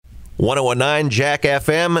1019 Jack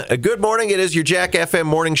FM. Good morning. It is your Jack FM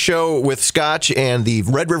morning show with Scotch, and the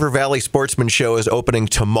Red River Valley Sportsman Show is opening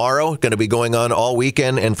tomorrow. Going to be going on all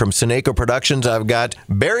weekend. And from Sineco Productions, I've got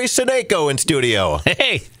Barry Sineco in studio.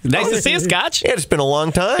 Hey, nice to see you, Scotch. Yeah, it's been a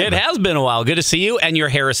long time. It has been a while. Good to see you, and your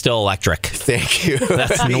hair is still electric. Thank you.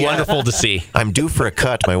 That's wonderful to see. I'm due for a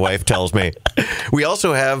cut, my wife tells me. We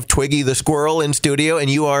also have Twiggy the Squirrel in studio, and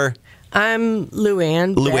you are? I'm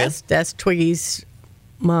Luann. That's Twiggy's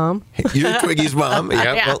mom. You're Twiggy's mom.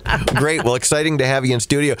 Yeah. Well, great. Well, exciting to have you in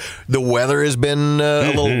studio. The weather has been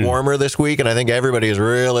a little warmer this week, and I think everybody is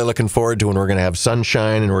really looking forward to when we're going to have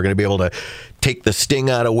sunshine and we're going to be able to take the sting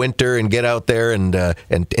out of winter and get out there and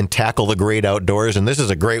tackle the great outdoors. And this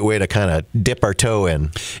is a great way to kind of dip our toe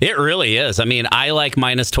in. It really is. I mean, I like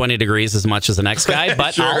minus 20 degrees as much as the next guy,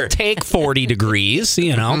 but Sure. I'll take 40 degrees,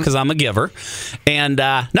 because I'm a giver. And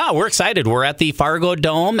no, we're excited. We're at the Fargo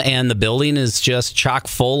Dome, and the building is just chock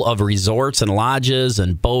full of resorts and lodges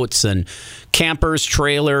and boats and campers,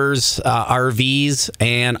 trailers, RVs,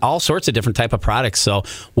 and all sorts of different type of products. So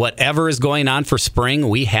whatever is going on for spring,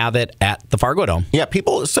 we have it at the Fargo Dome. Yeah,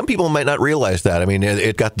 some people might not realize that. I mean,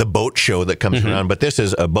 it got the boat show that comes around, but this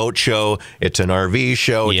is a boat show. It's an RV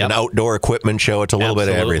show. It's an outdoor equipment show. It's a little bit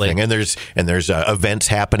of everything. And there's events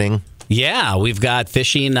happening. Yeah, we've got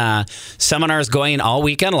fishing seminars going all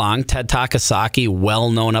weekend long. Ted Takasaki,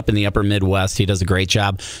 well known up in the upper Midwest. He does a great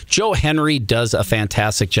job. Joe Henry does a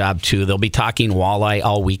fantastic job, too. They'll be talking walleye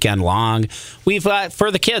all weekend long. We've got,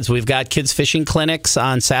 for the kids, we've got kids fishing clinics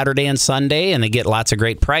on Saturday and Sunday, and they get lots of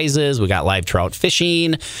great prizes. We got live trout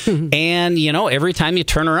fishing. And, every time you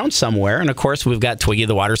turn around somewhere, and of course, we've got Twiggy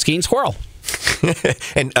the water skiing squirrel.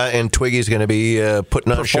 and Twiggy's going to be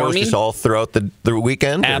putting on shows just all throughout the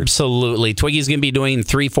weekend? Absolutely. Twiggy's going to be doing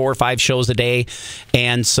 3, 4, 5 shows a day.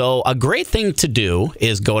 And so a great thing to do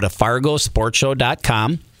is go to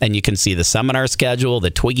fargosportshow.com. And you can see the seminar schedule, the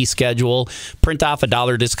Twiggy schedule, print off a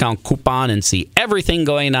 $1 discount coupon, and see everything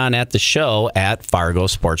going on at the show at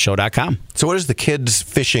fargosportshow.com. So what is the kids'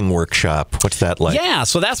 fishing workshop? What's that like? Yeah,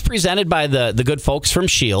 so that's presented by the good folks from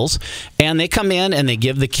Shields. And they come in and they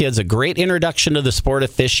give the kids a great introduction to the sport of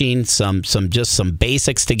fishing, some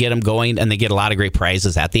basics to get them going, and they get a lot of great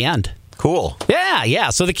prizes at the end. Cool. Yeah.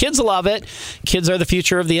 So the kids love it. Kids are the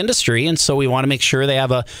future of the industry, and so we want to make sure they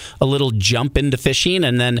have a little jump into fishing.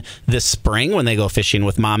 And then this spring, when they go fishing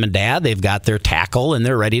with mom and dad, they've got their tackle and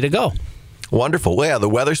they're ready to go. Wonderful. Well, yeah, the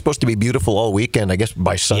weather's supposed to be beautiful all weekend. I guess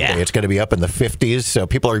by Sunday it's going to be up in the 50s, so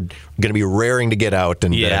people are going to be raring to get out.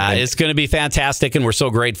 And it's going to be fantastic, and we're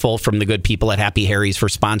so grateful from the good people at Happy Harry's for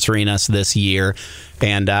sponsoring us this year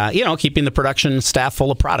and, keeping the production staff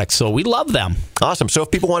full of products. So we love them. Awesome. So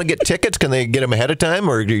if people want to get tickets, can they get them ahead of time,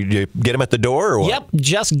 or do you get them at the door? Or what? Yep,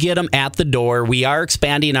 just get them at the door. We are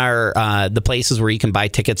expanding the places where you can buy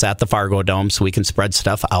tickets at the Fargo Dome so we can spread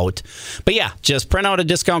stuff out. But yeah, just print out a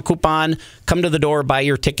discount coupon, come to the door, buy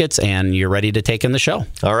your tickets, and you're ready to take in the show.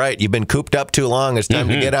 All right. You've been cooped up too long. It's time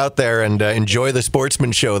to get out there and enjoy the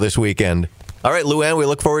Sportsman Show this weekend. All right, Luann, we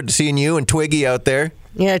look forward to seeing you and Twiggy out there.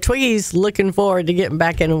 Yeah, Twiggy's looking forward to getting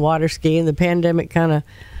back into water skiing. The pandemic kind of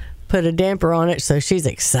put a damper on it, so she's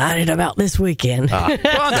excited about this weekend.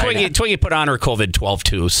 Well, Twiggy put on her COVID-12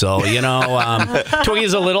 too, so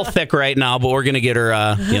Twiggy's a little thick right now, but we're going to get her,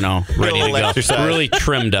 ready to go, exercise. Really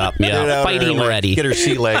trimmed up, fighting ready. Get her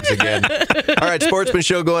sea legs again. All right, Sportsman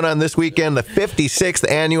Show going on this weekend, the 56th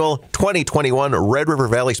annual 2021 Red River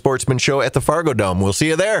Valley Sportsman Show at the Fargo Dome. We'll see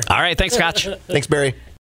you there. All right, thanks, Scotch. Thanks, Barry.